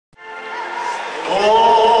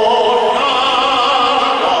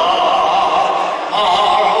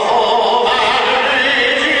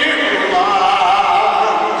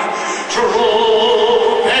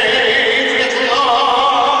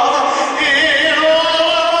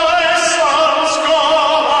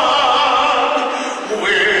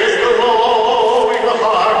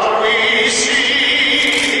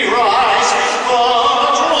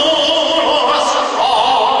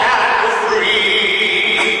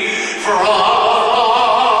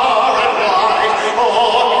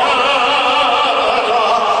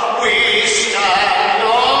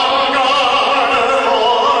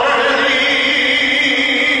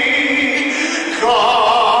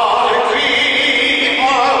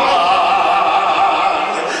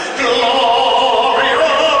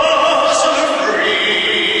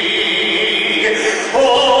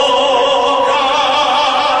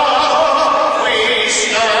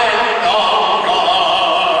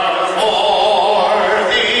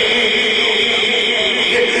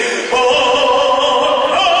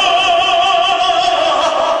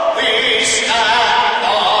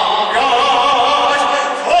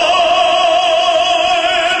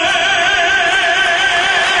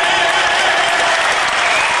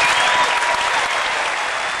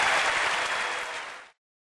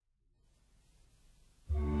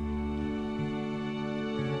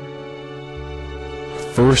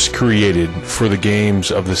First created for the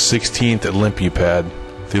games of the 16th Olympiad,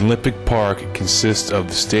 the Olympic Park consists of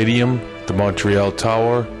the stadium, the Montreal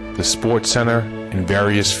Tower, the Sports Center, and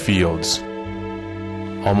various fields.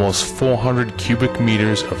 Almost 400 cubic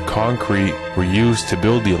meters of concrete were used to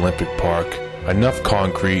build the Olympic Park, enough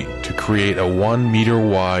concrete to create a 1 meter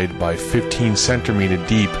wide by 15 centimeter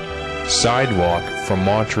deep sidewalk from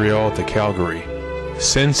Montreal to Calgary.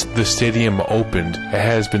 Since the stadium opened, it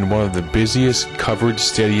has been one of the busiest covered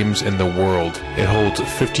stadiums in the world. It holds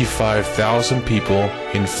 55,000 people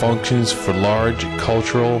and functions for large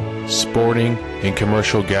cultural, sporting, and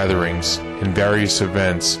commercial gatherings and various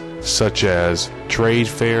events such as trade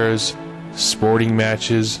fairs, sporting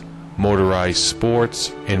matches, motorized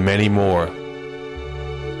sports, and many more.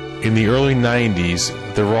 In the early 90s,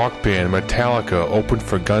 the rock band Metallica opened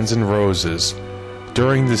for Guns N' Roses.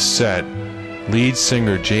 During this set, lead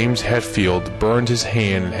singer James Hetfield burned his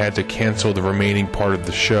hand and had to cancel the remaining part of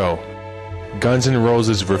the show. Guns N'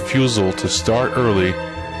 Roses' refusal to start early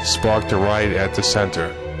sparked a riot at the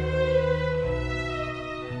center.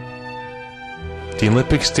 The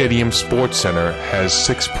Olympic Stadium Sports Center has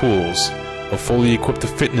 6 pools, a fully equipped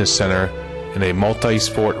fitness center, and a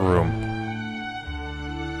multi-sport room.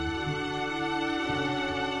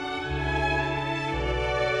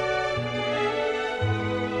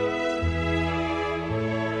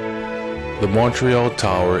 The Montreal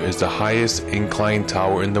Tower is the highest inclined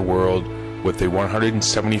tower in the world with a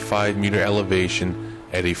 175-meter elevation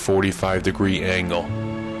at a 45-degree angle.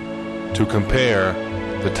 To compare,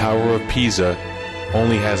 the Tower of Pisa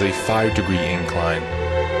only has a 5-degree incline.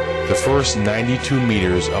 The first 92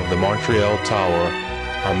 meters of the Montreal Tower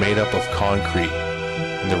are made up of concrete,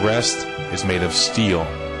 and the rest is made of steel.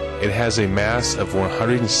 It has a mass of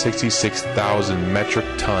 166,000 metric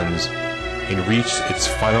tons and reached its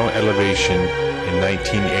final elevation in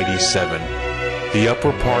 1987. The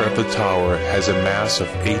upper part of the tower has a mass of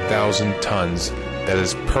 8,000 tons that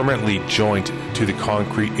is permanently joined to the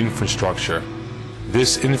concrete infrastructure.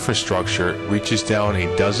 This infrastructure reaches down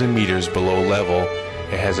a dozen meters below level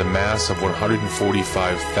and has a mass of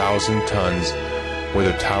 145,000 tons,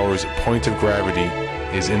 where the tower's point of gravity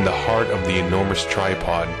is in the heart of the enormous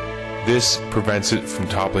tripod. This prevents it from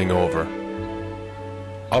toppling over.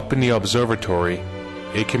 Up in the observatory,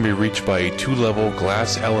 it can be reached by a 2-level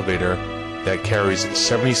glass elevator that carries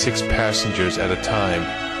 76 passengers at a time.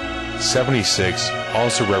 76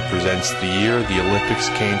 also represents the year the Olympics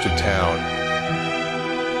came to town.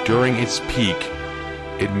 During its peak,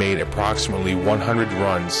 it made approximately 100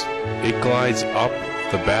 runs. It glides up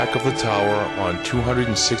the back of the tower on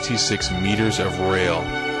 266 meters of rail.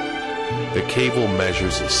 The cable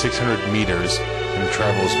measures 600 meters and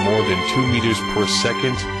travels more than 2 meters per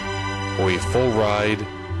second, or a full ride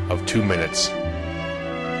of 2 minutes.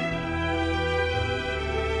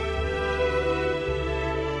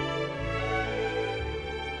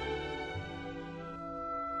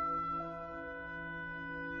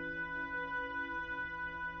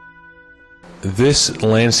 This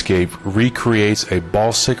landscape recreates a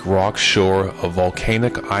basaltic rock shore of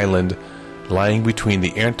volcanic island lying between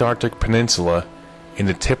the Antarctic Peninsula and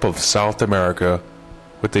the tip of South America,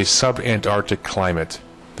 with a subantarctic climate.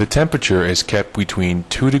 The temperature is kept between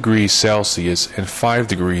 2 degrees Celsius and 5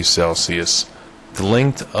 degrees Celsius. The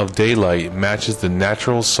length of daylight matches the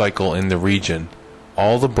natural cycle in the region.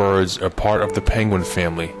 All the birds are part of the penguin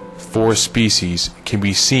family. 4 species can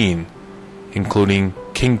be seen, including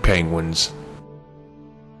king penguins.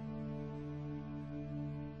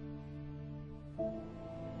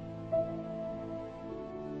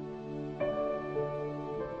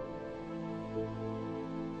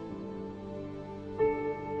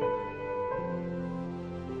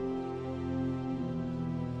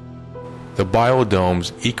 The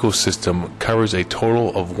biodome's ecosystem covers a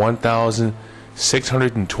total of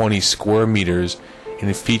 1,620 square meters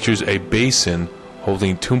and features a basin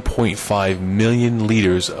holding 2.5 million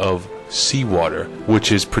liters of seawater,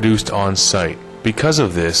 which is produced on site. Because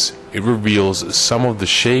of this, it reveals some of the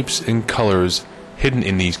shapes and colors hidden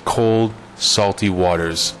in these cold, salty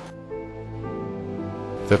waters.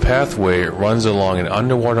 The pathway runs along an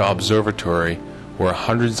underwater observatory where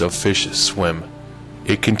hundreds of fish swim.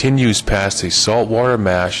 It continues past a saltwater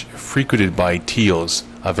marsh frequented by teals,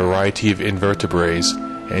 a variety of invertebrates,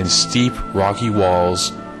 and steep rocky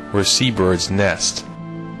walls where seabirds nest.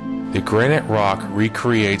 The granite rock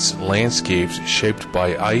recreates landscapes shaped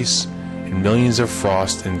by ice and millions of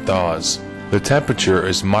frost and thaws. The temperature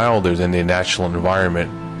is milder than the natural environment.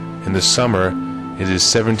 In the summer, it is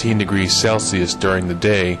 17 degrees Celsius during the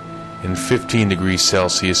day and 15 degrees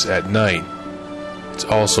Celsius at night. It's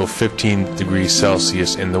also 15 degrees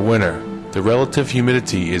Celsius in the winter. The relative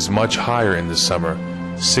humidity is much higher in the summer,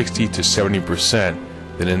 60 to 70%,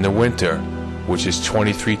 than in the winter, which is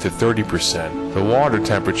 23 to 30%. The water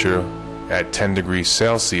temperature at 10 degrees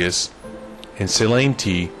Celsius and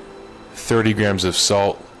salinity, 30 grams of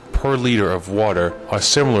salt per liter of water, are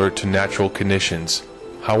similar to natural conditions.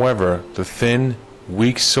 However, the thin,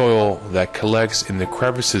 weak soil that collects in the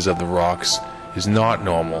crevices of the rocks is not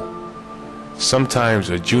normal. Sometimes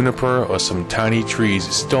a juniper or some tiny trees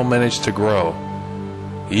still manage to grow.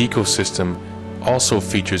 The ecosystem also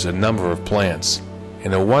features a number of plants.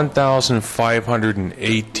 In a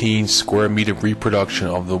 1,518 square meter reproduction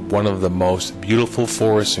of one of the most beautiful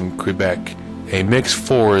forests in Quebec, a mixed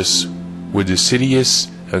forest where deciduous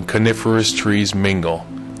and coniferous trees mingle.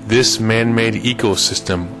 This man-made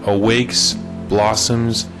ecosystem awakes,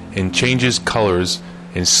 blossoms, and changes colors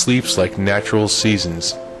and sleeps like natural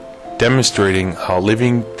seasons, demonstrating how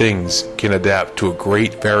living things can adapt to a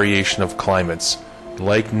great variation of climates.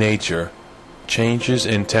 Like nature, changes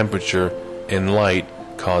in temperature and light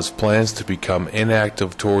cause plants to become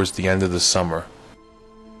inactive towards the end of the summer.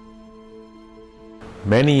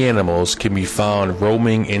 Many animals can be found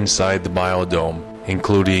roaming inside the biodome,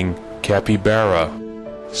 including capybara,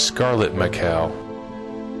 scarlet macaw,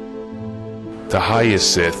 the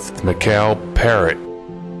hyacinth macaw parrot,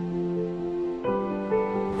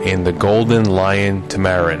 and the golden lion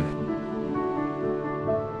tamarin.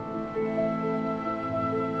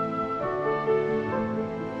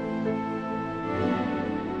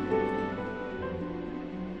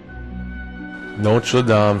 Notre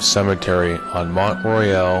Dame Cemetery on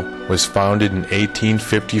Montreal was founded in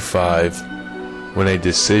 1855 when a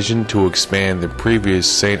decision to expand the previous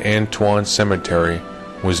Saint Antoine Cemetery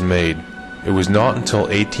was made. It was not until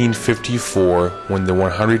 1854 when the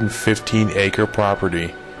 115-acre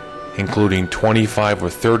property, including 25 or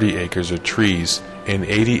 30 acres of trees and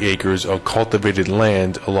 80 acres of cultivated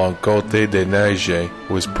land along Côte des Neiges,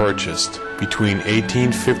 was purchased. Between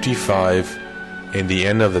 1855 and the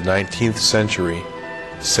end of the 19th century,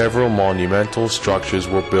 several monumental structures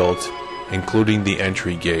were built, including the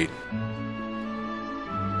entry gate.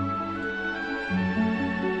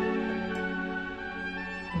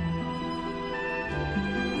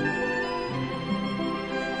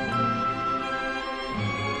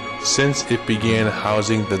 Since it began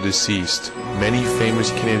housing the deceased, many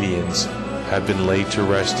famous Canadians have been laid to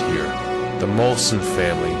rest here. The Molson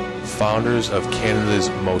family, founders of Canada's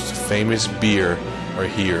most famous beer, are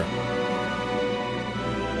here.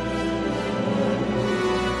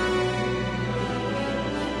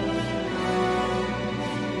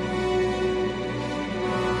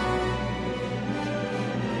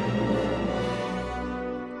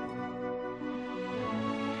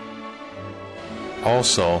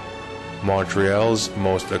 Also, Montreal's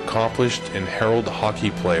most accomplished and heralded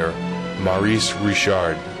hockey player, Maurice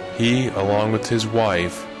Richard. He, along with his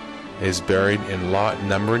wife, is buried in lot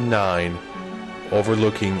number 9,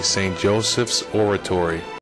 overlooking St. Joseph's Oratory.